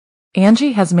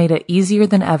Angie has made it easier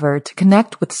than ever to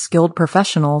connect with skilled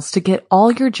professionals to get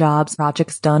all your jobs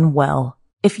projects done well.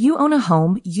 If you own a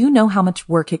home, you know how much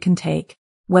work it can take,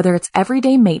 whether it's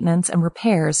everyday maintenance and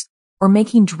repairs or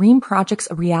making dream projects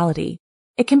a reality.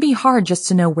 It can be hard just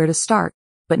to know where to start,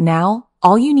 but now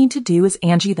all you need to do is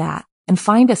Angie that and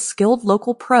find a skilled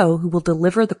local pro who will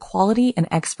deliver the quality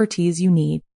and expertise you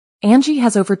need. Angie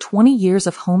has over 20 years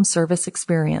of home service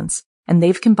experience, and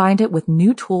they've combined it with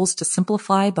new tools to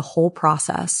simplify the whole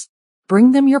process.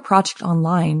 Bring them your project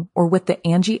online or with the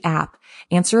Angie app,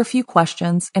 answer a few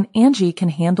questions, and Angie can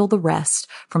handle the rest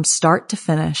from start to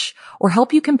finish, or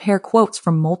help you compare quotes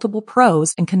from multiple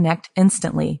pros and connect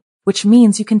instantly, which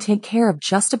means you can take care of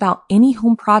just about any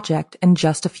home project in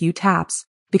just a few taps.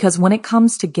 Because when it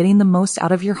comes to getting the most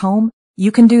out of your home,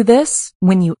 you can do this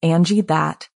when you Angie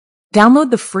that.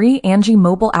 Download the free Angie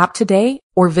mobile app today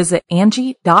or visit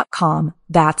Angie.com.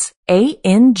 That's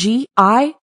ANGI.com.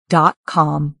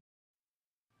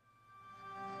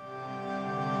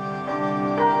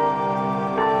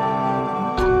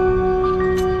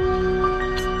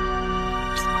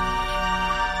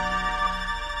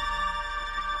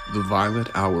 The Violet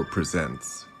Hour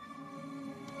presents.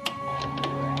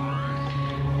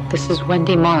 This is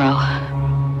Wendy Morrow.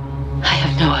 I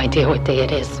have no idea what day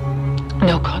it is.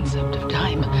 No concept of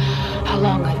time. How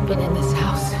long I've been in this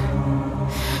house.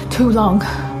 Too long.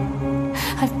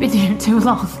 I've been here too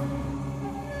long.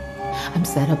 I'm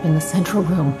set up in the central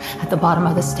room at the bottom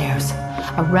of the stairs.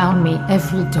 Around me,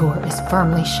 every door is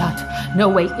firmly shut. No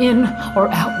way in or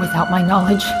out without my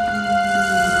knowledge.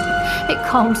 It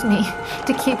calms me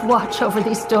to keep watch over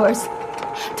these doors,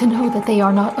 to know that they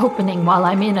are not opening while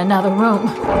I'm in another room.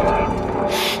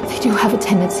 They do have a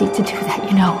tendency to do that,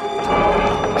 you know.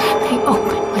 They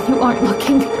open when you aren't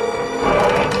looking.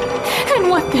 And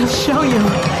what they'll show you.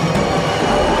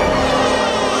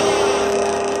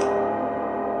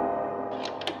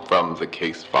 From the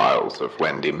case files of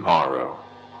Wendy Morrow,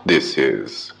 this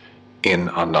is In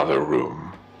Another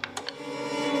Room.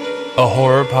 A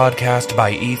horror podcast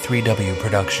by E3W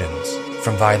Productions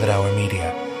from Violet Hour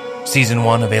Media. Season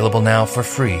 1 available now for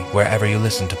free wherever you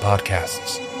listen to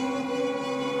podcasts.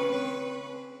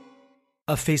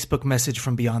 A Facebook message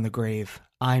from Beyond the Grave.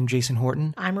 I'm Jason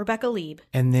Horton. I'm Rebecca Lieb.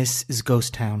 And this is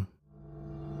Ghost Town.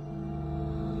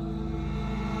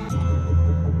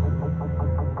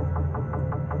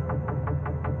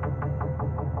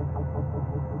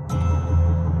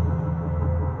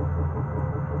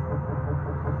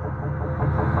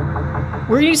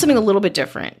 We're going to do something a little bit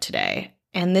different today.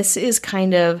 And this is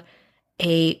kind of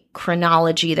a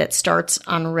chronology that starts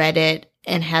on Reddit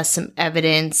and has some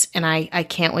evidence. And I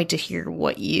can't wait to hear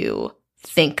what you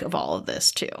think of all of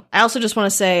this, too. I also just want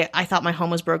to say I thought my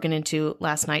home was broken into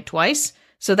last night twice.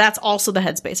 So that's also the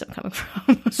headspace I'm coming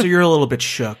from. So you're a little bit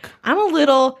shook. I'm a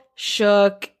little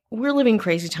shook. We're living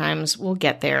crazy times. We'll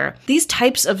get there. These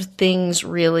types of things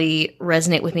really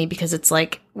resonate with me because it's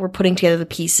like we're putting together the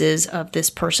pieces of this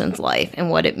person's life and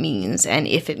what it means and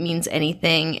if it means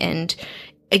anything. And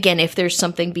again, if there's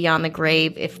something beyond the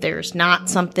grave, if there's not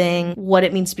something, what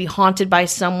it means to be haunted by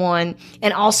someone,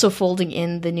 and also folding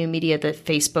in the new media, the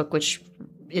Facebook, which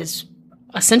is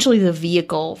essentially the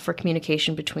vehicle for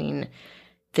communication between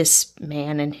this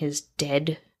man and his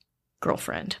dead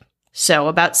girlfriend. So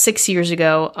about 6 years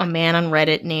ago, a man on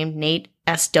Reddit named Nate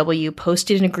SW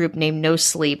posted in a group named No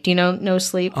Sleep. Do you know No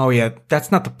Sleep? Oh, yeah. That's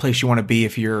not the place you want to be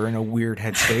if you're in a weird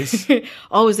headspace.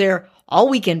 I was there all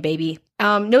weekend, baby.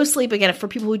 No Sleep, again, for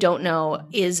people who don't know,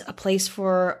 is a place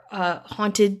for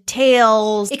haunted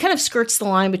tales. It kind of skirts the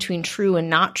line between true and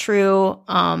not true.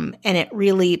 And it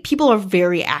really, people are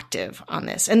very active on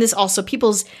this. And this also,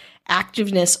 people's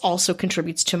activeness also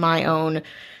contributes to my own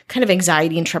kind of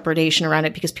anxiety and trepidation around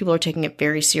it because people are taking it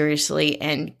very seriously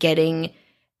and getting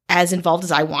as involved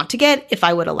as I want to get if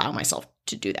I would allow myself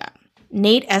to do that.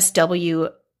 Nate SW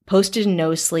posted in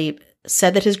No Sleep,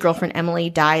 said that his girlfriend Emily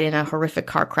died in a horrific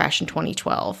car crash in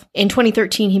 2012. In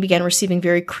 2013, he began receiving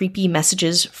very creepy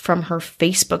messages from her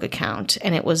Facebook account,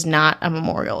 and it was not a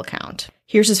memorial account.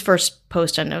 Here's his first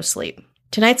post on No Sleep.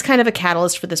 Tonight's kind of a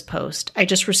catalyst for this post. I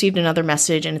just received another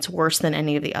message and it's worse than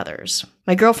any of the others.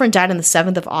 My girlfriend died on the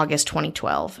 7th of August,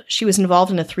 2012. She was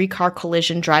involved in a 3-car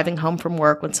collision driving home from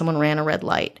work when someone ran a red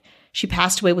light. She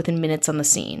passed away within minutes on the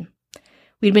scene.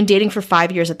 We'd been dating for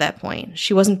 5 years at that point.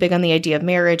 She wasn't big on the idea of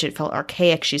marriage. It felt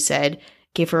archaic, she said.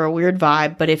 Gave her a weird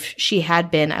vibe, but if she had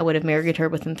been, I would have married her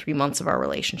within 3 months of our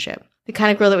relationship. The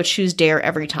kind of girl that would choose dare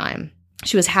every time.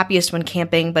 She was happiest when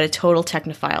camping, but a total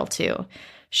technophile too.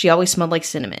 She always smelled like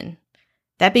cinnamon.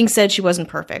 That being said, she wasn't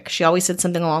perfect. She always said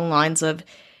something along the lines of,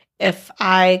 if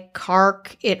I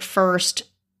cark it first,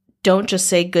 don't just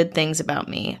say good things about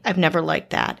me. I've never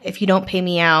liked that. If you don't pay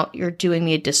me out, you're doing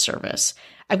me a disservice.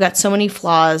 I've got so many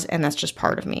flaws, and that's just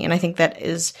part of me. And I think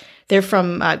they're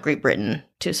from Great Britain,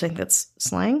 too, so I think that's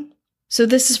slang. So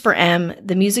this is for M.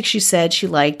 The music she said she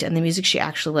liked and the music she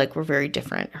actually liked were very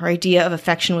different. Her idea of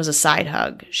affection was a side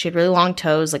hug. She had really long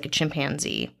toes like a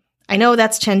chimpanzee. I know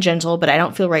that's tangential, but I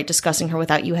don't feel right discussing her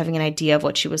without you having an idea of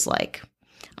what she was like.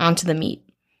 On to the meat.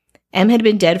 M had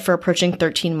been dead for approaching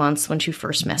 13 months when she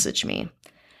first messaged me.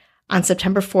 On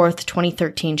September 4th,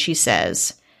 2013, she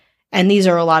says, and these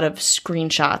are a lot of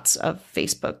screenshots of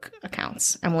Facebook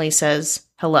accounts. Emily says,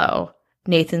 hello.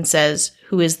 Nathan says,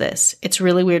 who is this? It's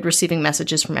really weird receiving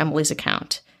messages from Emily's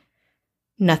account.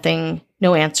 Nothing,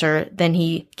 no answer. Then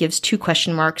he gives 2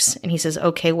 question marks and he says,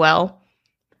 okay, well,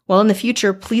 in the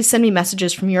future, please send me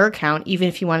messages from your account, even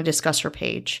if you want to discuss her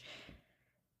page.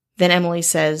 Then Emily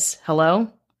says,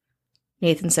 hello.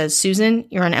 Nathan says, Susan,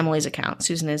 you're on Emily's account.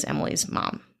 Susan is Emily's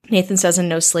mom. Nathan says in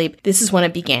No Sleep, this is when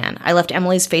it began. I left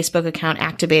Emily's Facebook account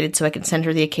activated so I could send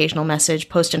her the occasional message,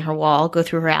 post in her wall, go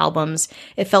through her albums.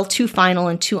 It felt too final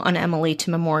and too un-Emily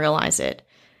to memorialize it.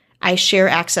 I share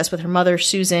access with her mother,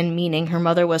 Susan, meaning her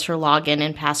mother was her login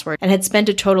and password, and had spent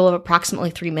a total of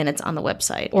approximately 3 minutes on the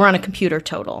website, or on a computer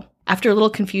total. After a little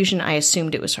confusion, I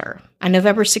assumed it was her. On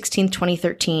November 16,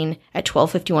 2013, at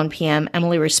 12:51 p.m.,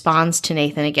 Emily responds to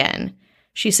Nathan again.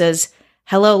 She says,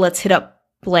 hello, let's hit up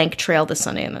blank trail this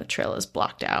Sunday, and the trail is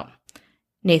blocked out.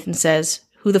 Nathan says,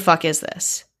 who the fuck is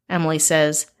this? Emily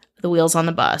says, the wheels on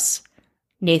the bus.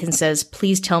 Nathan says,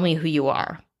 please tell me who you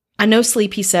are. On No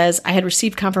Sleep, he says, I had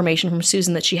received confirmation from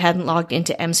Susan that she hadn't logged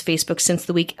into M's Facebook since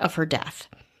the week of her death.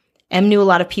 M knew a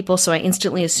lot of people, so I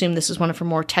instantly assumed this was one of her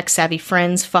more tech-savvy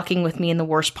friends fucking with me in the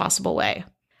worst possible way.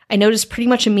 I noticed pretty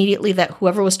much immediately that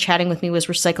whoever was chatting with me was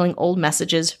recycling old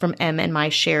messages from M and my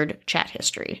shared chat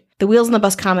history. The wheels on the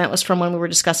bus comment was from when we were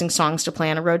discussing songs to play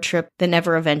on a road trip that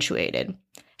never eventuated.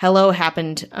 Hello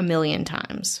happened a million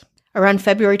times. Around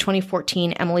February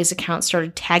 2014, Emily's account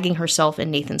started tagging herself in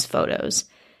Nathan's photos.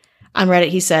 On Reddit,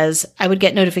 he says, I would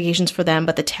get notifications for them,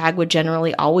 but the tag would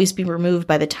generally always be removed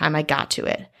by the time I got to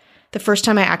it. The first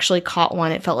time I actually caught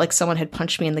one, it felt like someone had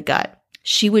punched me in the gut.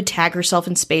 She would tag herself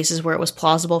in spaces where it was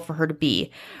plausible for her to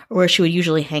be, or where she would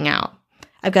usually hang out.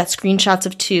 I've got screenshots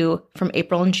of 2 from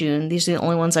April and June. These are the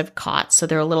only ones I've caught, so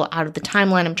they're a little out of the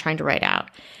timeline I'm trying to write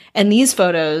out. And these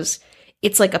photos,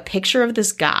 it's like a picture of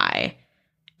this guy,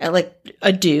 like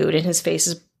a dude, and his face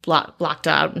is blocked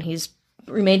out, and he's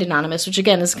remained anonymous, which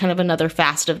again is kind of another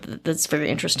facet of that's very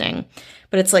interesting.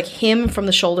 But it's like him from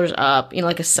the shoulders up,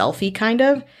 like a selfie kind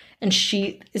of. And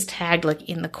she is tagged like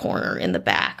in the corner, in the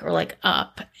back, or like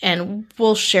up. And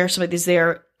we'll share some of these.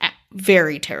 They're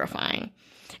very terrifying.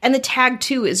 And the tag,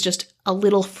 too, is just a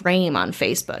little frame on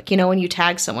Facebook. When you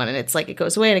tag someone and it's like it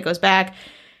goes away and it goes back.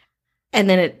 And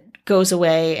then it goes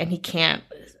away and he can't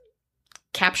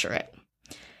capture it.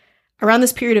 Around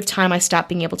this period of time, I stopped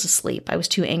being able to sleep. I was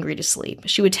too angry to sleep.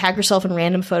 She would tag herself in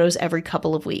random photos every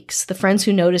couple of weeks. The friends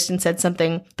who noticed and said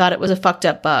something thought it was a fucked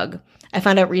up bug. I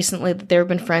found out recently that there have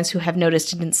been friends who have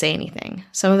noticed and didn't say anything.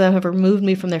 Some of them have removed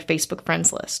me from their Facebook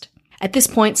friends list. At this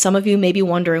point, some of you may be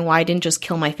wondering why I didn't just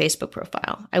kill my Facebook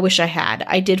profile. I wish I had.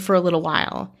 I did for a little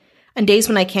while. On days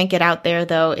when I can't get out there,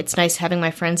 though, it's nice having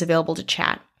my friends available to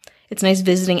chat. It's nice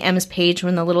visiting M's page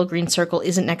when the little green circle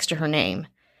isn't next to her name.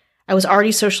 I was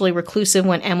already socially reclusive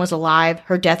when M was alive.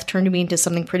 Her death turned me into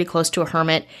something pretty close to a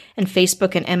hermit, and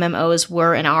Facebook and MMOs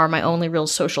were and are my only real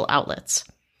social outlets.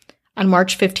 On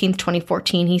March 15th,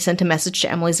 2014, he sent a message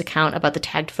to Emily's account about the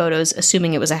tagged photos,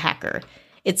 assuming it was a hacker.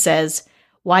 It says,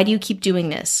 why do you keep doing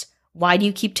this? Why do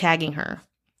you keep tagging her?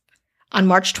 On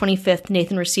March 25th,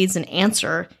 Nathan receives an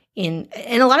answer and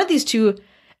a lot of these too,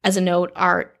 as a note,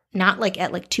 are not like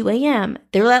at like 2 a.m.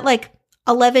 They're at like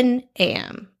 11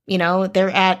 a.m. They're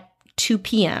at 2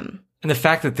 p.m. And the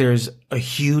fact that there's a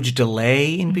huge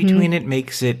delay in between it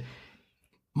makes it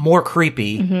more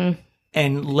creepy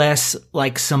and less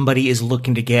like somebody is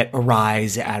looking to get a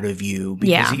rise out of you.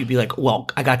 Because you'd be like, well,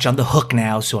 I got you on the hook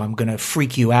now, so I'm going to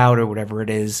freak you out or whatever it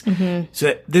is.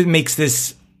 So that makes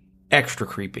this extra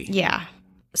creepy. Yeah.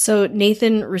 So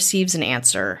Nathan receives an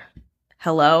answer.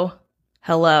 Hello,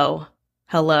 hello,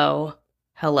 hello,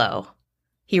 hello.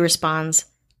 He responds,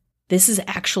 this is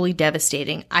actually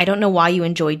devastating. I don't know why you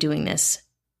enjoy doing this.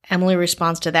 Emily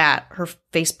responds to that. Her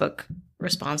Facebook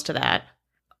responds to that.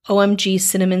 OMG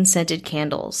cinnamon scented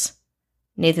candles.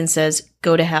 Nathan says,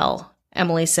 go to hell.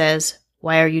 Emily says,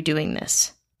 why are you doing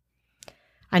this?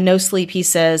 On No Sleep, he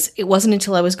says, it wasn't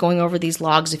until I was going over these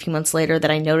logs a few months later that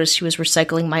I noticed she was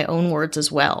recycling my own words as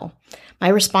well. My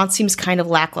response seems kind of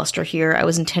lackluster here. I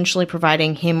was intentionally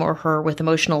providing him or her with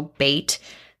emotional bait.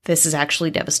 This is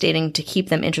actually devastating to keep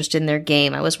them interested in their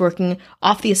game. I was working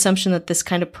off the assumption that this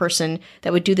kind of person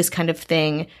that would do this kind of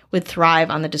thing would thrive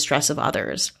on the distress of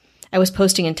others. I was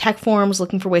posting in tech forums,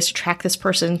 looking for ways to track this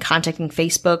person, contacting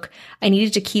Facebook. I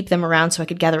needed to keep them around so I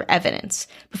could gather evidence.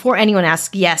 Before anyone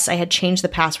asked, yes, I had changed the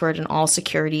password and all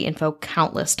security info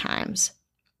countless times.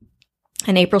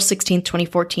 On April 16th,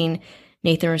 2014,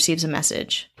 Nathan receives a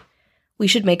message. We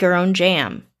should make our own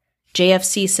jam.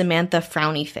 JFC Samantha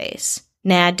frowny face.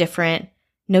 Nah, different.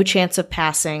 No chance of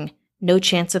passing. No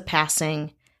chance of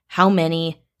passing. How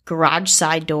many? Garage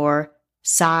side door.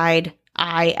 Side.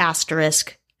 I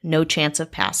asterisk. No chance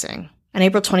of passing. On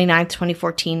April 29th,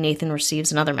 2014, Nathan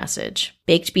receives another message.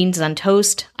 Baked beans on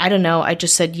toast? I don't know. I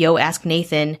just said, yo, ask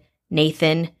Nathan.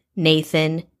 Nathan.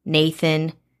 Nathan.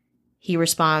 Nathan. He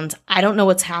responds, I don't know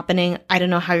what's happening. I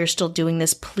don't know how you're still doing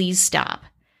this. Please stop.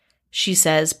 She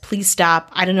says, please stop.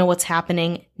 I don't know what's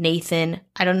happening. Nathan,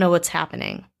 I don't know what's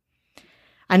happening.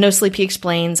 On No Sleep, he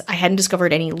explains, I hadn't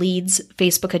discovered any leads.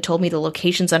 Facebook had told me the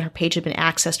locations on her page had been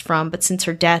accessed from, but since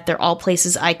her death, they're all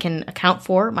places I can account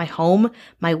for. My home,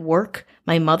 my work,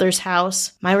 my mother's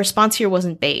house. My response here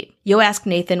wasn't bait. Yo, ask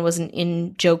Nathan was an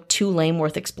in-joke too lame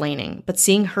worth explaining, but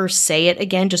seeing her say it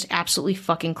again just absolutely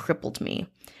fucking crippled me.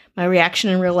 My reaction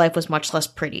in real life was much less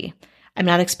pretty. I'm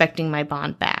not expecting my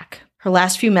bond back. Her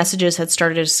last few messages had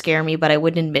started to scare me, but I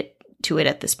wouldn't admit to it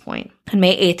at this point. On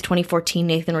May 8th, 2014,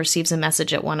 Nathan receives a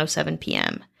message at 1:07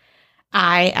 p.m.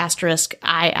 I asterisk,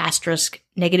 -12,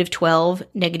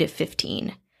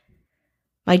 -15.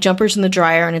 My jumper's in the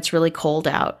dryer and it's really cold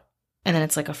out. And then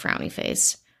it's like a frowny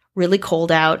face. Really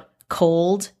cold out.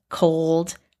 Cold,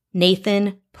 cold.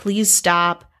 Nathan, please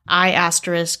stop. I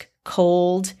asterisk,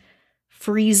 cold.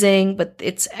 Freezing, but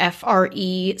it's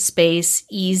FRE space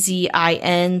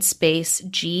EZIN space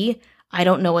G. I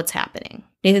don't know what's happening.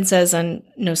 Nathan says on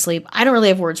No Sleep, I don't really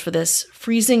have words for this.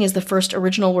 Freezing is the first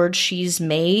original word she's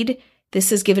made.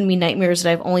 This has given me nightmares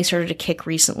that I've only started to kick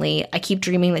recently. I keep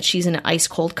dreaming that she's in an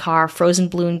ice-cold car, frozen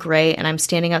blue and gray, and I'm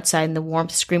standing outside in the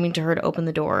warmth, screaming to her to open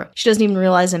the door. She doesn't even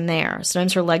realize I'm there.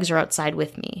 Sometimes her legs are outside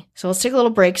with me. So let's take a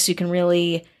little break so you can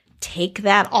really take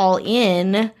that all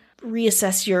in.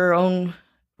 Reassess your own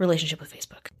relationship with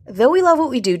Facebook. Though we love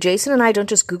what we do, Jason and I don't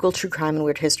just Google true crime and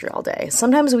weird history all day.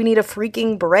 Sometimes we need a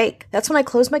freaking break. That's when I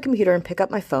close my computer and pick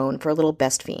up my phone for a little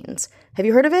Best Fiends. Have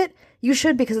you heard of it? You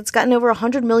should, because it's gotten over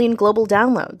 100 million global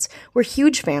downloads. We're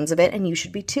huge fans of it, and you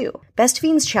should be too. Best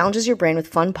Fiends challenges your brain with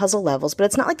fun puzzle levels, but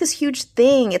it's not like this huge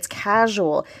thing. It's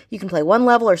casual. You can play 1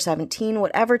 level or 17,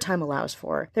 whatever time allows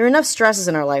for. There are enough stresses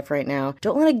in our life right now.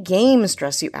 Don't let a game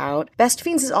stress you out. Best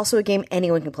Fiends is also a game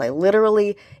anyone can play.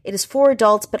 Literally, it is for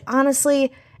adults, but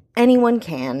honestly, anyone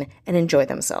can and enjoy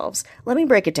themselves. Let me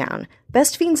break it down.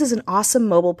 Best Fiends is an awesome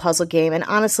mobile puzzle game and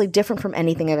honestly different from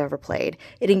anything I've ever played.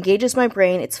 It engages my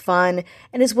brain, it's fun,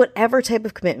 and is whatever type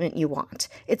of commitment you want.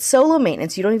 It's solo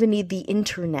maintenance, you don't even need the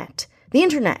internet. The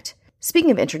internet!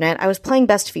 Speaking of internet, I was playing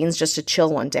Best Fiends just to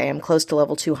chill one day. I'm close to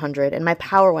level 200, and my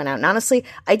power went out. And honestly,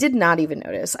 I did not even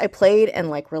notice. I played and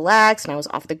relaxed, and I was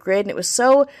off the grid, and it was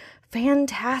so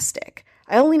fantastic.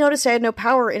 I only noticed I had no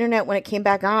power or internet when it came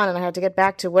back on and I had to get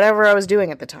back to whatever I was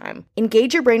doing at the time.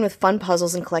 Engage your brain with fun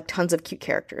puzzles and collect tons of cute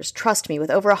characters. Trust me,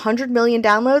 with over 100 million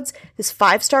downloads, this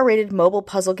 5-star rated mobile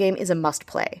puzzle game is a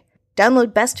must-play.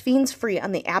 Download Best Fiends free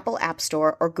on the Apple App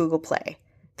Store or Google Play.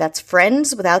 That's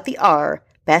friends without the R,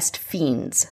 Best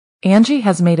Fiends. Angie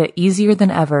has made it easier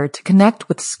than ever to connect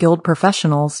with skilled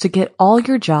professionals to get all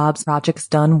your jobs projects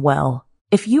done well.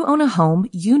 If you own a home,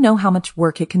 you know how much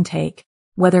work it can take.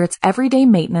 Whether it's everyday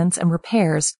maintenance and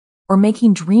repairs or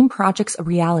making dream projects a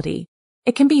reality,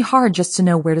 it can be hard just to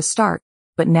know where to start.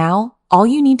 But now, all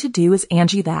you need to do is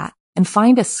Angie that and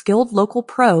find a skilled local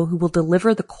pro who will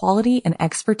deliver the quality and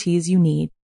expertise you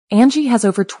need. Angie has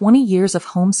over 20 years of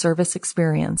home service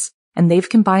experience, and they've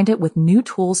combined it with new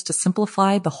tools to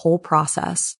simplify the whole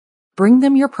process. Bring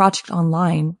them your project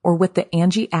online or with the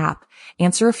Angie app,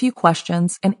 answer a few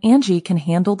questions, and Angie can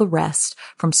handle the rest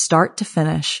from start to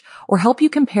finish or help you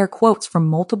compare quotes from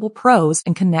multiple pros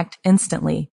and connect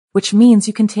instantly, which means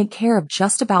you can take care of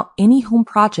just about any home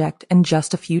project in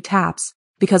just a few taps.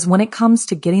 Because when it comes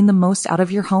to getting the most out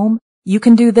of your home, you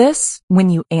can do this when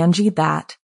you Angie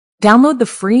that. Download the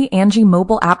free Angie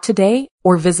mobile app today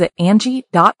or visit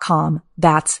Angie.com.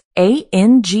 That's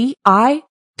ANGI.com.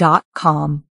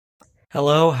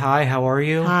 Hello, hi, how are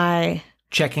you? Hi.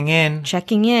 Checking in.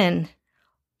 Checking in.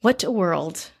 What a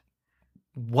world.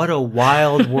 What a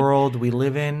wild world we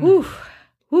live in. Oof.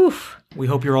 Oof. We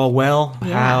hope you're all well.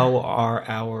 Yeah. How are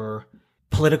our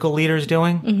political leaders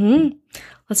doing? Mm-hmm.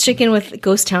 Let's check in with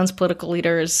Ghost Town's political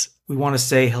leaders. We want to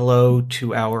say hello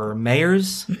to our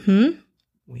mayors. Mm-hmm.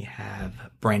 We have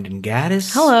Brandon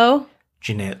Gaddis. Hello.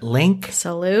 Jeanette Link.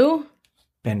 Salut.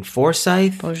 Ben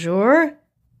Forsyth. Bonjour.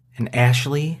 And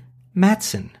Ashley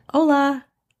Matson. Hola.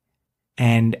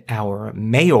 And our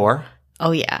mayor.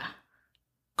 Oh, yeah.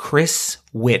 Chris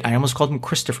Witt. I almost called him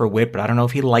Christopher Witt, but I don't know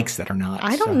if he likes that or not.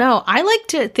 I don't know. I like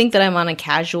to think that I'm on a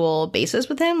casual basis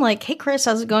with him. Like, hey, Chris,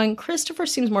 how's it going? Christopher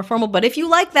seems more formal. But if you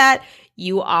like that,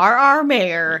 you are our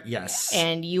mayor. Yes.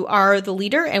 And you are the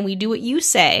leader, and we do what you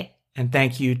say. And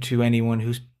thank you to anyone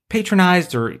who's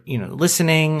patronized or,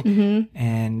 listening. Mm-hmm.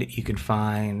 And you can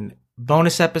find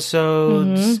bonus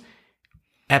episodes,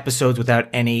 episodes without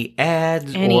any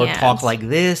ads or talk like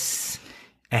this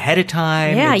ahead of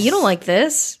time. Yeah, you don't like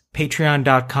this.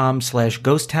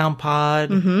 Patreon.com/GhostTownPod.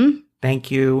 Mm-hmm.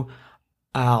 Thank you.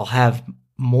 I'll have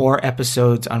more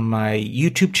episodes on my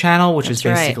YouTube channel, which is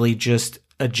basically just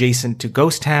adjacent to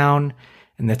Ghost Town.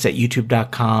 And that's at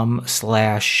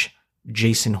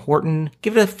youtube.com/Jason Horton.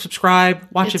 Give it a subscribe,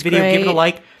 watch a video, give it a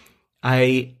like.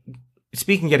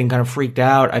 Speaking of getting kind of freaked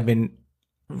out, I've been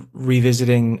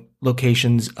revisiting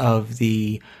locations of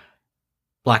the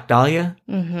Black Dahlia,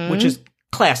 which is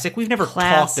classic. We've never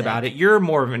talked about it. You're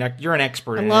more of you're an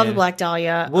expert in it. I love the Black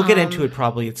Dahlia. We'll get into it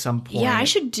probably at some point. Yeah, I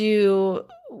should do.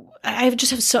 I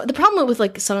just have the problem with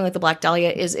like something like the Black Dahlia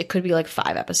is it could be like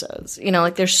 5 episodes.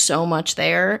 Like there's so much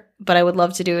there, but I would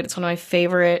love to do it. It's one of my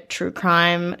favorite true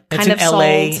crime kind of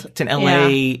LA. solved. It's an LA.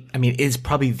 Yeah. I mean, it's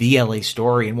probably the LA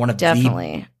story and one of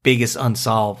the biggest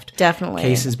unsolved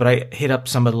cases. But I hit up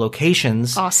some of the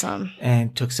locations. Awesome.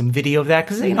 And took some video of that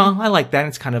because I like that.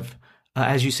 It's kind of.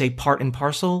 As you say, part and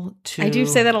parcel to... I do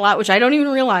say that a lot, which I don't even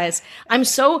realize. I'm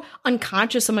so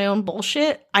unconscious of my own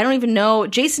bullshit. I don't even know.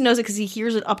 Jason knows it because he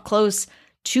hears it up close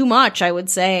too much, I would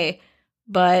say.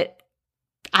 But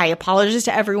I apologize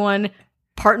to everyone.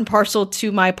 Part and parcel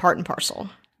to my part and parcel.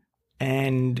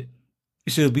 And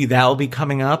so that'll be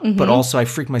coming up. But also I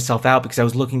freaked myself out because I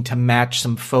was looking to match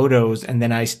some photos and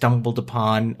then I stumbled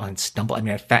upon...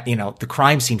 the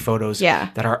crime scene photos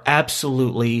that are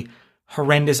absolutely...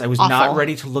 horrendous. I was not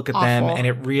ready to look at them, and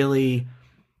it really,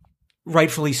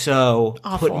 rightfully so,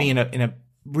 put me in a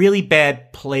really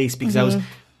bad place because I was a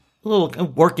little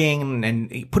working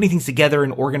and putting things together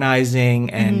and organizing,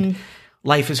 and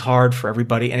life is hard for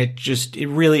everybody. And it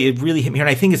really hit me. And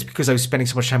I think it's because I was spending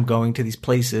so much time going to these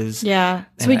places. Yeah.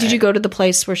 So wait, did you go to the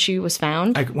place where she was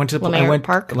found? I went to Leimert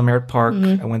Park. Leimert Park.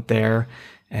 I went there,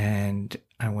 and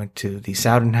I went to the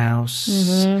Sowden House.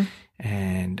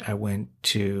 And I went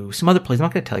to some other places. I'm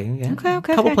not going to tell you. Yeah. Okay. A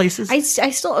couple places. I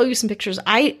still owe you some pictures.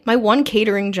 My one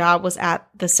catering job was at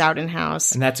the Sowden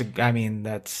House. And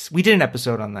we did an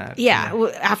episode on that. Yeah.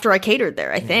 After I catered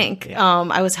there, I think. Yeah.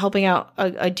 I was helping out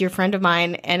a dear friend of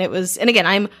mine, and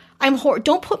again,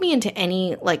 don't put me into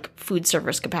any like food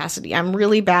service capacity. I'm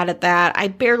really bad at that.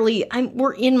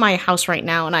 We're in my house right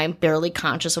now, and I'm barely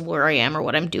conscious of where I am or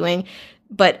what I'm doing.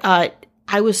 But,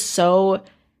 I was so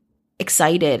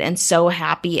excited and so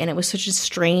happy, and it was such a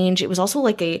strange, it was also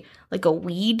like a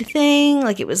weed thing,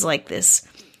 like it was like this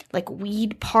like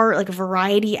weed part, like a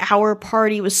variety hour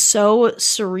party. It was so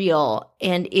surreal,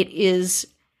 and it is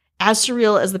as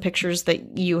surreal as the pictures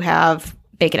that you have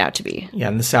make it out to be. Yeah,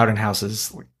 and the Sowden House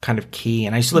is kind of key,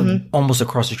 and I used to live almost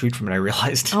across the street from it. I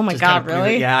realized. Oh my god,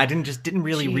 really? Yeah, I didn't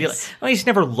really realize. I just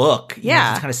never look.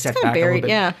 Yeah, it's kind of set back a little bit.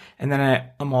 Yeah, and then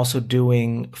I'm also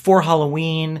doing for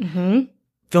Halloween.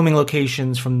 Filming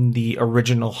locations from the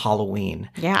original Halloween.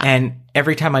 Yeah. And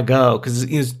every time I go, because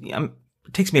it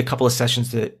takes me a couple of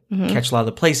sessions to catch a lot of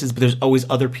the places, but there's always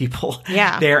other people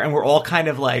there. And we're all kind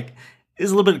of like,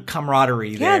 there's a little bit of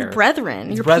camaraderie there. Yeah,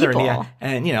 brethren. Your brethren, people. yeah.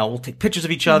 And, we'll take pictures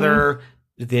of each other.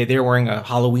 They're wearing a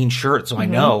Halloween shirt, so I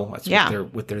know that's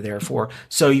what they're there for.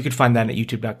 So you could find that at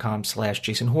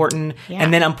youtube.com/Jason Horton. Yeah.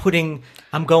 And then I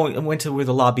went to where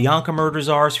the La Bianca murders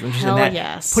are, so if you're interested in that.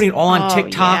 Yes. Putting it all on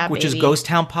TikTok, which is Ghost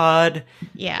Town Pod.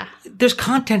 Yeah. There's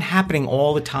content happening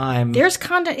all the time. There's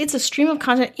content. It's a stream of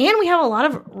content. And we have a lot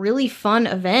of really fun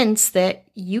events that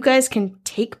you guys can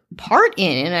take part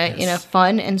in a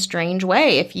fun and strange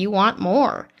way if you want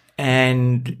more.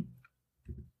 And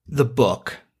the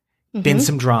book. Been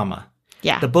some drama.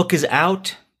 Yeah. The book is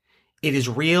out. It is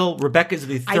real. Rebecca is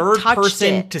the third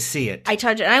person to see it. I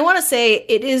touched it. And I want to say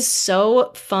it is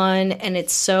so fun, and it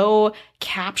so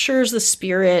captures the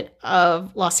spirit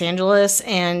of Los Angeles.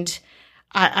 And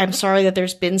I'm sorry that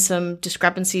there's been some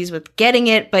discrepancies with getting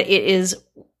it, but it is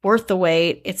worth the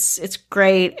wait. It's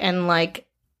great. And like,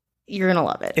 you're going to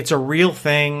love it. It's a real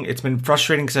thing. It's been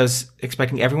frustrating because I was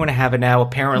expecting everyone to have it now.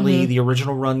 Apparently the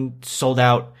original run sold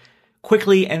out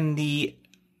quickly, and the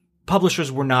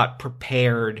publishers were not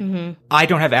prepared. I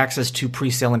don't have access to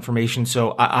pre-sale information,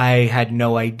 so I had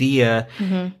no idea.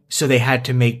 So they had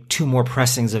to make 2 more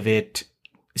pressings of it.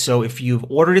 So if you've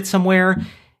ordered it somewhere,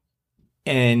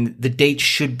 and the date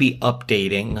should be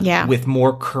updating with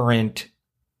more current,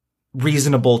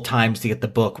 reasonable times to get the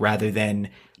book rather than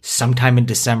sometime in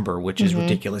December, which is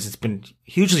ridiculous. It's been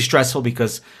hugely stressful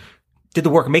because did the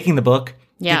work making the book,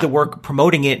 did the work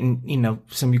promoting it, and, you know,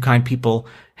 some of you kind people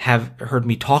have heard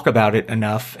me talk about it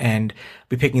enough, and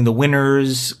be picking the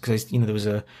winners because, you know, there was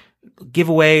a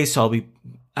giveaway, so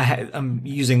I'm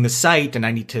using the site and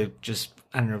I need to just,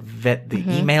 I don't know, vet the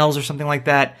emails or something like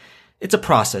that. It's a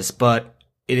process, but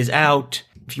it is out.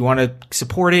 If you want to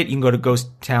support it, you can go to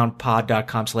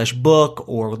ghosttownpod.com/book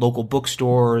or local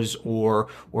bookstores or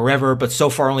wherever. But so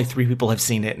far, only 3 people have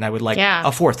seen it, and I would like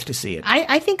a 4th to see it.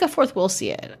 I think a 4th will see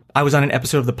it. I was on an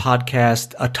episode of the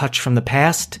podcast, A Touch from the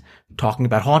Past, talking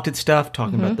about haunted stuff,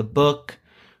 talking about the book.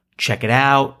 Check it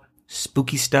out.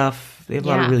 Spooky stuff. They have a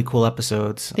lot of really cool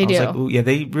episodes. They do. Like, ooh, yeah,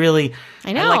 they really.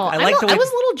 I know. I was a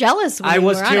little jealous when I you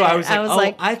was were too. on I it. was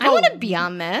like, I want to be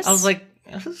on this. I was like,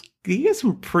 you got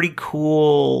some pretty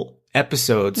cool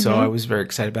episodes. So I was very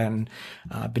excited about it. And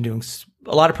I've been doing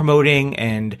a lot of promoting,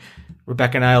 and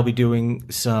Rebecca and I will be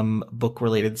doing some book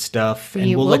related stuff,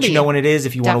 and we'll let you know when it is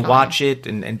if you want to watch it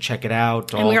and check it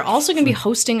out. And we're also going to be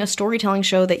hosting a storytelling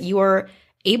show that you are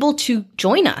able to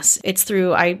join us. It's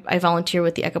through, I volunteer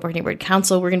with the Echo Park Neighborhood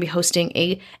Council. We're going to be hosting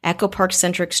a Echo Park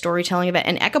centric storytelling event.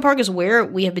 And Echo Park is where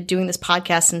we have been doing this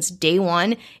podcast since day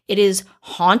one. It is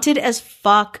haunted as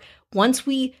fuck. Once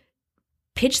we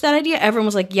pitched that idea, everyone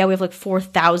was like, yeah, we have like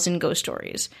 4,000 ghost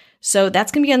stories. So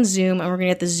that's going to be on Zoom, and we're going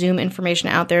to get the Zoom information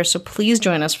out there. So please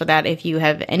join us for that if you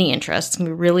have any interest. It's going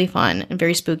to be really fun and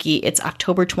very spooky. It's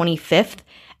October 25th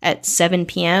at 7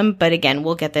 p.m. But again,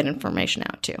 we'll get that information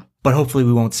out too. But hopefully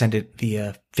we won't send it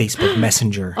via Facebook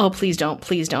Messenger. Oh, please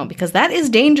don't, because that is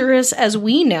dangerous, as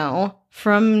we know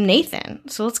from Nathan.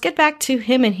 So let's get back to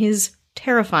him and his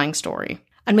terrifying story.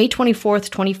 On May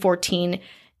 24th, 2014,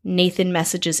 Nathan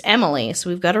messages Emily. So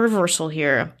we've got a reversal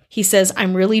here. He says,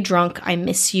 I'm really drunk. I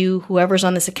miss you. Whoever's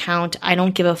on this account, I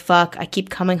don't give a fuck. I keep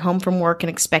coming home from work and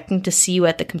expecting to see you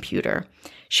at the computer.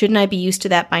 Shouldn't I be used to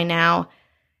that by now?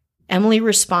 Emily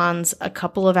responds a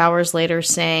couple of hours later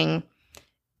saying,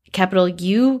 capital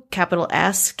U, capital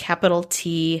S, capital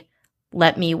T,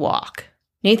 let me walk.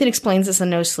 Nathan explains this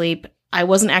in No Sleep. I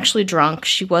wasn't actually drunk.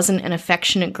 She wasn't an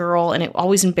affectionate girl, and it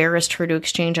always embarrassed her to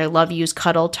exchange I love yous,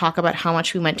 cuddle, talk about how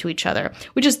much we meant to each other.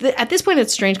 Which is, at this point,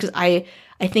 it's strange because I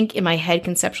think in my head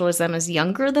conceptualize them as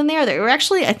younger than they are. They were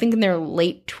actually, I think, in their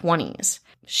late 20s.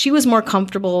 She was more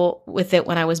comfortable with it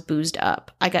when I was boozed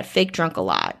up. I got fake drunk a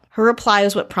lot. Her reply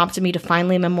was what prompted me to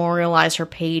finally memorialize her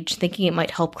page, thinking it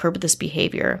might help curb this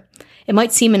behavior. It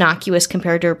might seem innocuous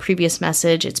compared to her previous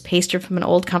message. It's pasted from an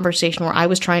old conversation where I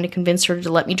was trying to convince her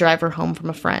to let me drive her home from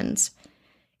a friend's.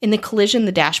 In the collision,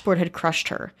 the dashboard had crushed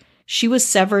her. She was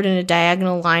severed in a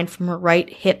diagonal line from her right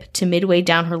hip to midway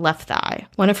down her left thigh.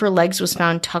 One of her legs was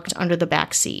found tucked under the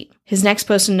back seat. His next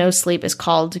post in No Sleep is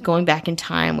called Going Back in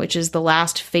Time, which is the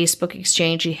last Facebook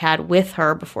exchange he had with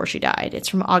her before she died. It's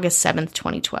from August 7th,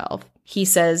 2012. He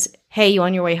says, hey, you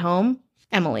on your way home?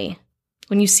 Emily.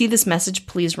 When you see this message,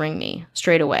 please ring me.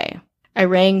 Straight away. I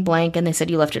rang blank and they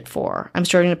said you left at 4. I'm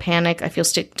starting to panic. I feel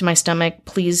sick to my stomach.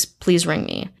 Please ring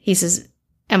me. He says,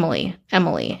 Emily,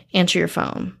 answer your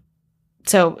phone.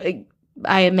 So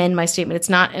I amend my statement. It's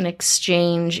not an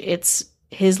exchange. It's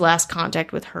his last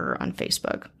contact with her on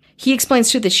Facebook. He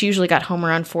explains too that she usually got home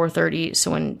around 4:30.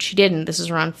 So when she didn't, this is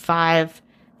around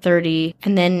 5:30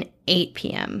 and then 8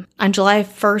 p.m. On July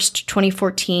 1st,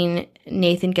 2014,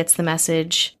 Nathan gets the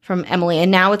message from Emily. And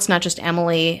now it's not just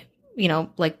Emily, you know,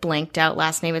 like blanked out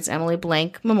last name. It's Emily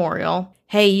blank Memorial.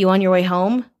 Hey, you on your way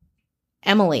home?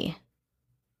 Emily.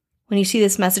 When you see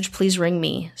this message, please ring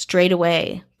me. Straight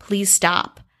away. Please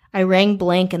stop. I rang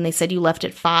blank and they said you left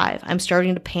at 5. I'm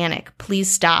starting to panic. Please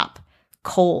stop.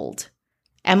 Cold.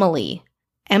 Emily.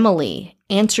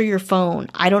 Answer your phone.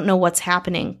 I don't know what's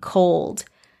happening. Cold.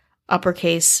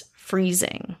 Uppercase.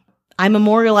 Freezing. I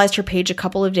memorialized her page a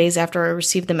couple of days after I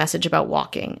received the message about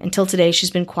walking. Until today,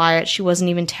 she's been quiet. She wasn't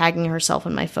even tagging herself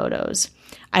in my photos.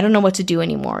 I don't know what to do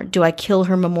anymore. Do I kill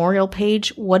her memorial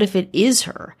page? What if it is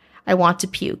her? I want to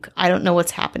puke. I don't know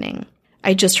what's happening.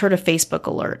 I just heard a Facebook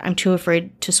alert. I'm too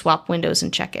afraid to swap windows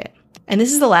and check it. And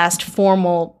this is the last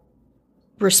formal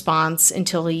response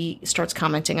until he starts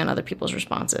commenting on other people's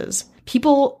responses.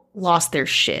 People lost their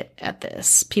shit at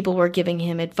this. People were giving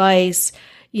him advice.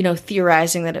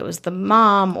 theorizing that it was the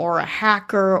mom or a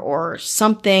hacker or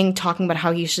something, talking about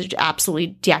how he should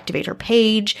absolutely deactivate her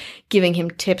page, giving him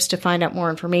tips to find out more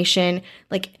information.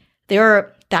 Like, there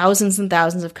are thousands and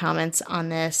thousands of comments on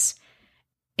this.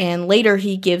 And later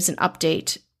he gives an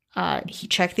update. He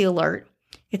checked the alert.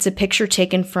 It's a picture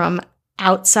taken from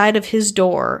outside of his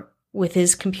door with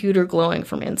his computer glowing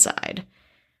from inside.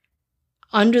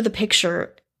 Under the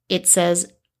picture, it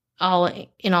says,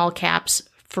 in all caps,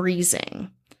 freezing.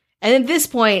 And at this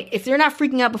point, if they're not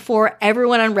freaking out before,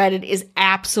 everyone on Reddit is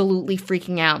absolutely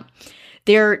freaking out.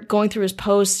 They're going through his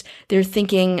posts. They're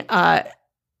thinking,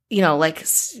 like,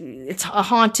 it's a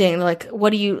haunting. Like,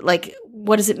 what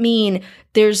does it mean?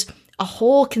 There's a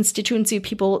whole constituency of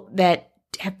people that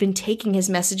have been taking his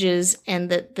messages and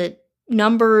the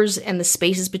numbers and the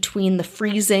spaces between the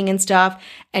freezing and stuff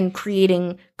and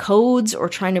creating codes or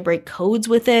trying to break codes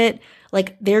with it.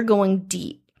 Like, they're going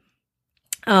deep.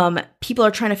 People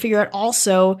are trying to figure out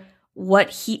also what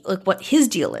his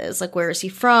deal is. Like, where is he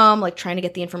from? Like, trying to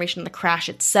get the information on the crash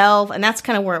itself. And that's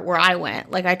kind of where I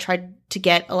went. Like, I tried to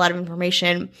get a lot of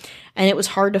information and it was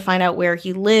hard to find out where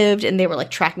he lived. And they were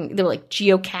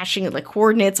geocaching like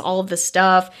coordinates, all of this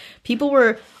stuff. People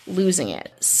were losing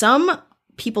it. Some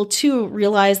people too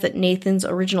realized that Nathan's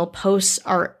original posts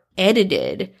are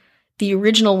edited. The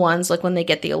original ones, like when they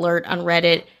get the alert on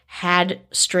Reddit, had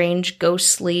strange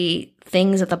ghostly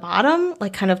things at the bottom,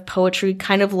 like kind of poetry,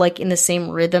 kind of like in the same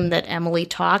rhythm that Emily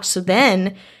talked. So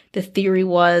then the theory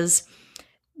was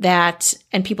that,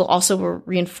 and people also were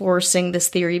reinforcing this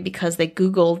theory because they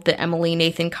Googled the Emily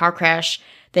Nathan car crash,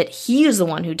 that he is the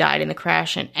one who died in the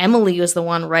crash and Emily was the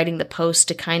one writing the post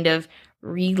to kind of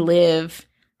relive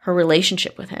her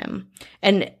relationship with him.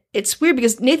 And it's weird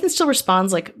because Nathan still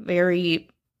responds like very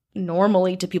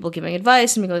normally to people giving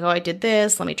advice and being like, oh, I did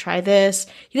this, let me try this.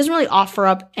 He doesn't really offer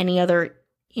up any other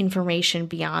information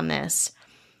beyond this.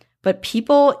 But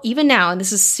people, even now, and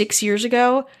this is 6 years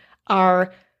ago,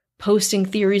 are posting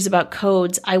theories about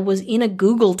codes. I was in a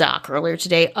Google Doc earlier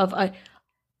today of a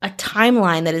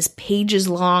timeline that is pages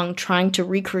long trying to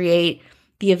recreate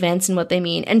the events and what they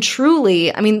mean. And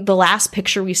truly, I mean, the last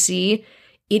picture we see,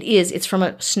 it's from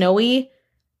a snowy,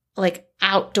 like,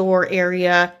 outdoor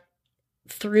area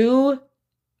through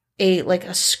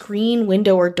a screen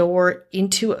window or door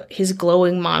into his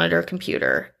glowing monitor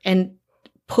computer and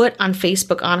put on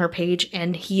Facebook on her page,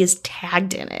 and he is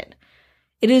tagged in it.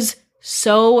 It is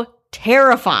so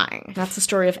terrifying. That's the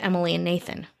story of Emily and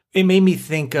Nathan. It made me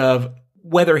think of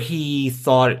whether he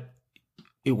thought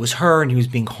it was her and he was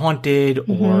being haunted,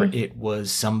 or it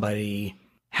was somebody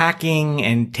hacking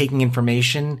and taking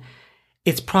information.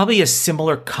 It's probably a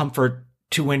similar comfort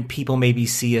to when people maybe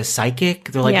see a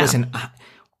psychic. They're like, listen,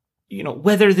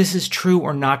 whether this is true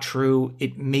or not true,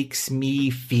 it makes me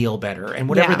feel better. And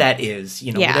whatever that is,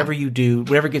 whatever you do,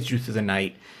 whatever gets you through the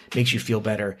night makes you feel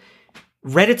better.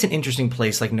 Reddit's an interesting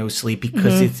place like No Sleep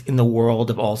because it's in the world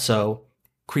of also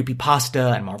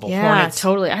creepypasta and Marble Hornets. Yeah,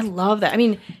 totally. I love that. I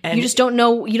mean, you just don't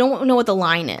know. You don't know what the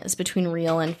line is between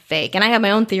real and fake. And I have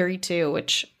my own theory too,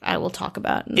 which I will talk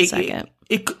about in a second.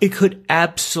 It could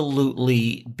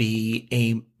absolutely be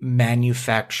a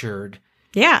manufactured.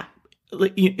 Yeah.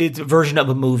 It's a version of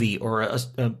a movie or a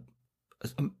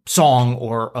song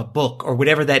or a book or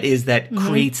whatever that is that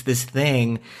creates this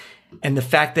thing. And the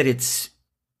fact that it's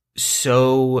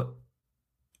so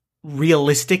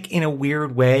realistic in a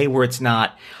weird way where it's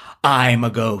not, I'm a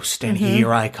ghost and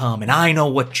here I come and I know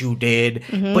what you did.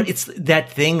 But it's that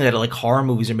thing that like horror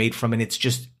movies are made from. And it's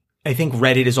just, I think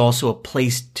Reddit is also a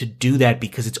place to do that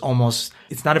because it's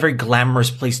not a very glamorous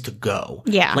place to go.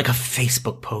 Yeah. Like a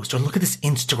Facebook post or look at this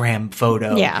Instagram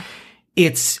photo. Yeah.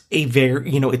 It's a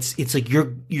very, it's like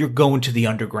you're going to the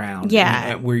underground.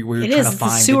 Yeah. Where you're it trying is to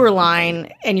find the sewer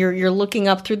line and you're looking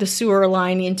up through the sewer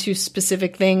line into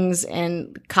specific things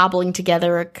and cobbling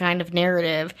together a kind of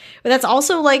narrative. But that's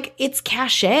also like, it's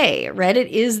cachet. Reddit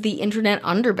is the internet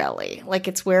underbelly. Like,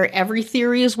 it's where every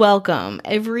theory is welcome.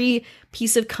 Every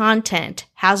piece of content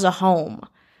has a home.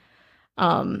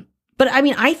 But I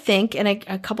mean, I think, and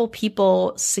a couple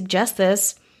people suggest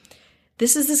this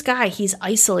is this guy. He's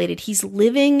isolated. He's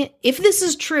living, if this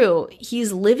is true,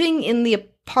 he's living in the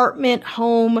apartment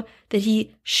home that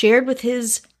he shared with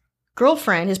his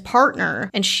girlfriend, his partner,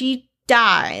 and she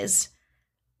dies.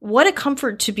 What a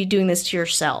comfort to be doing this to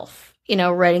yourself,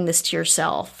 writing this to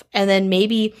yourself. And then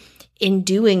maybe in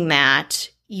doing that,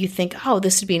 you think, oh,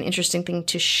 this would be an interesting thing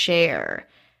to share.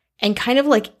 And kind of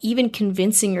like even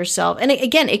convincing yourself. And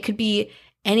again, it could be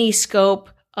any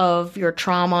scope of your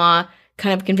trauma,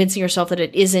 kind of convincing yourself that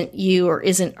it isn't you or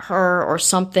isn't her or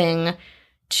something,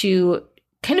 to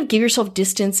kind of give yourself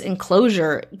distance and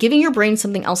closure, giving your brain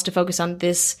something else to focus on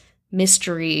this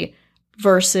mystery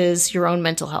versus your own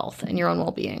mental health and your own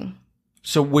well-being.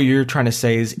 So what you're trying to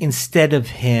say is instead of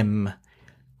him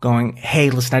going, hey,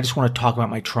 listen, I just want to talk about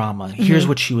my trauma. Here's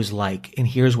what she was like, and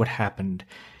here's what happened.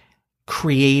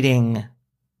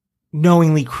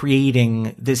 Knowingly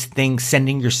creating this thing,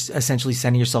 essentially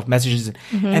sending yourself messages.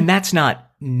 And that's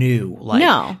not new. Like,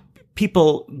 no.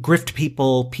 People grift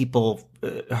people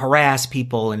harass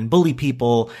people and bully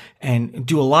people and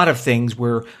do a lot of things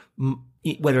where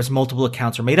whether it's multiple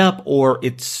accounts are made up or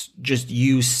it's just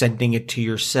you sending it to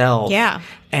yourself. Yeah.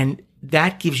 And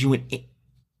that gives you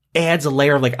adds a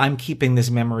layer of like, I'm keeping this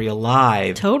memory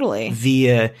alive. Totally.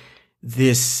 Via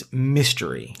this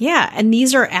mystery. Yeah. And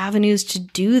these are avenues to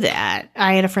do that.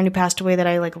 I had a friend who passed away that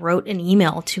I like wrote an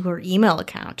email to her email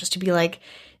account just to be like,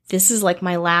 this is like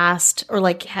my last, or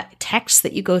like texts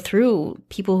that you go through,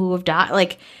 people who have died.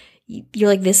 Like, you're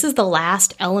like, this is the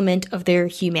last element of their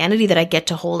humanity that I get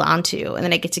to hold on to and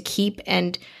then I get to keep.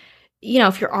 And, you know,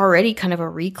 if you're already kind of a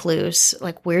recluse,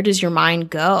 like, where does your mind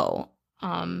go?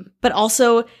 But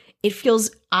also, it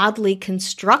feels oddly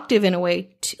constructive in a way.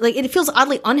 Like, it feels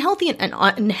oddly unhealthy and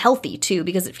unhealthy too,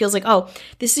 because it feels like, oh,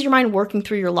 this is your mind working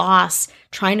through your loss,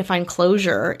 trying to find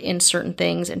closure in certain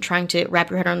things and trying to wrap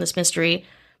your head around this mystery.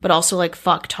 But also, like,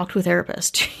 fuck, talk to a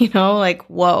therapist, you know, like,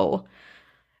 whoa,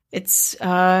 it's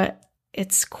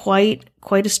quite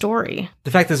a story.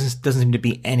 The fact doesn't seem to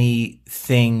be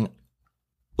anything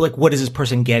like, what is this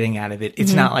person getting out of it?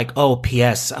 It's not like, oh,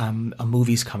 P.S. A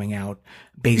movie's coming out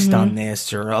based on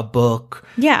this or a book.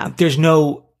 Yeah. There's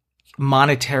no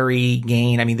monetary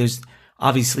gain. I mean, there's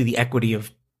obviously the equity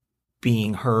of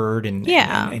being heard and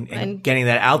getting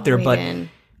that out there, but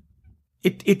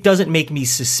it doesn't make me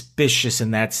suspicious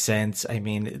in that sense. I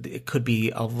mean, it could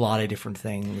be a lot of different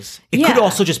things. It could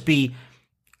also just be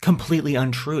completely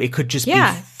untrue. It could just be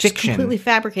fiction. Just completely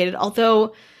fabricated.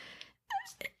 Although,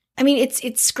 I mean,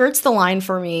 it skirts the line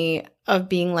for me of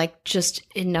being like just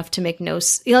enough to make no,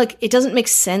 you know, like, it doesn't make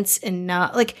sense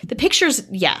enough. Like, the pictures,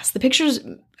 yes, the pictures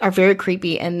are very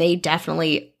creepy and they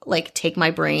definitely like take my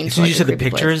brain. As soon as you said the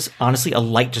pictures, honestly, a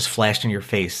light just flashed in your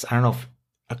face. I don't know if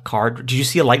a card. Did you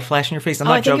see a light flash in your face? I'm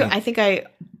not joking. I think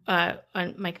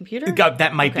on my computer.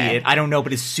 That might be it. I don't know.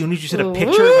 But as soon as you said a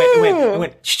picture, it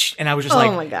went, and I was just like,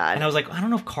 oh my God. And I was like, I don't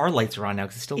know if car lights are on now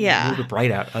because it's still a little bit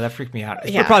bright out. Oh, that freaked me out.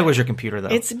 Yeah. It probably was your computer though.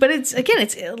 It's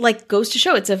like goes to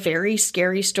show it's a very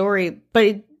scary story,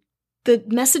 but the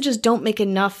messages don't make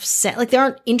enough sense. Like, they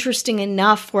aren't interesting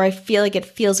enough where I feel like it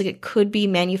feels like it could be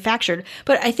manufactured.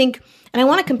 But I think, and I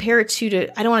want to compare it to,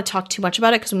 I don't want to talk too much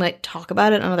about it because we might talk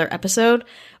about it in another episode,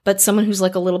 but someone who's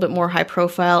like a little bit more high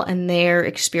profile and their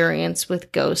experience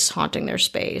with ghosts haunting their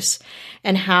space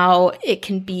and how it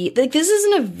can be, like, this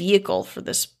isn't a vehicle for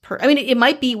this I mean, it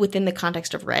might be within the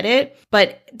context of Reddit,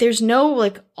 but there's no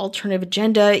like alternative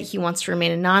agenda. He wants to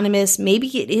remain anonymous. Maybe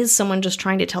it is someone just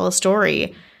trying to tell a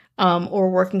story. Or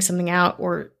working something out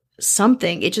or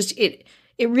something. It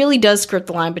really does skirt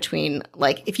the line between,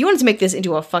 like, if you wanted to make this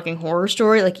into a fucking horror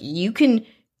story, like, you can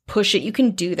push it, you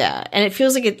can do that. And it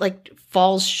feels like it like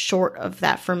falls short of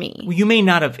that for me. Well, you may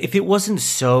not have, if it wasn't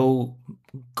so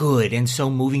good and so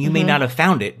moving, you may not have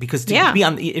found it because to be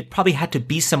on, it probably had to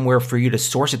be somewhere for you to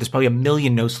source it. There's probably a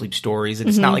million No Sleep stories and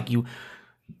it's not like you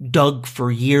dug for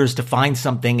years to find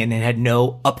something and it had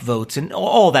no upvotes and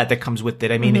all that comes with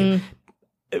it. I mean,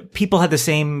 people had the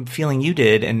same feeling you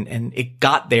did, and it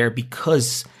got there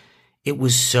because it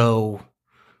was so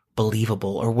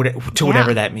believable, or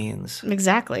whatever that means.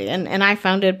 Exactly. And I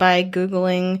found it by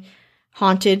Googling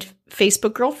haunted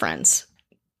Facebook girlfriends,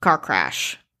 car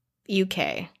crash,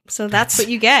 UK. So that's what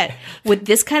you get. With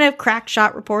this kind of crack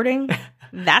shot reporting,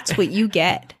 that's what you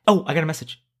get. Oh, I got a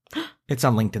message. It's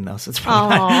on LinkedIn, though, so it's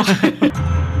probably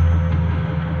not.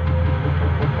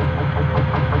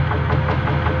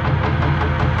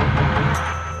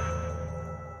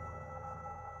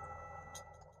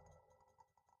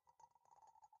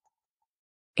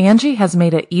 Angie has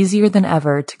made it easier than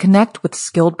ever to connect with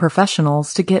skilled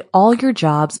professionals to get all your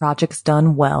jobs projects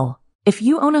done well. If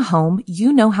you own a home,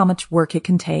 you know how much work it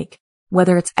can take,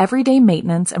 whether it's everyday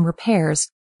maintenance and repairs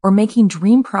or making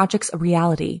dream projects a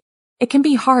reality. It can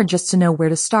be hard just to know where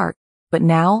to start, but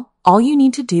now all you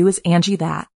need to do is Angie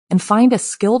that and find a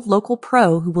skilled local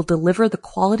pro who will deliver the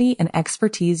quality and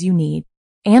expertise you need.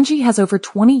 Angie has over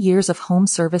 20 years of home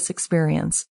service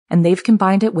experience, and they've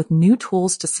combined it with new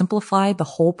tools to simplify the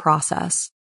whole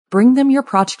process. Bring them your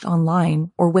project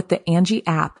online or with the Angie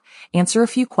app, answer a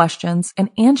few questions, and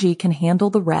Angie can handle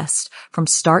the rest from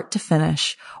start to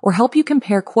finish or help you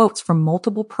compare quotes from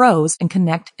multiple pros and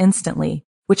connect instantly.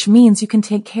 which means you can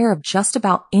take care of just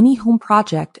about any home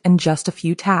project in just a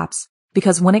few taps.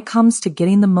 Because when it comes to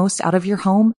getting the most out of your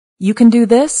home, you can do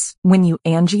this when you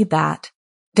Angie that.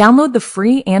 Download the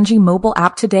free Angie mobile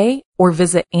app today or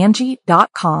visit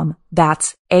Angie.com.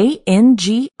 That's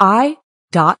ANGI.com.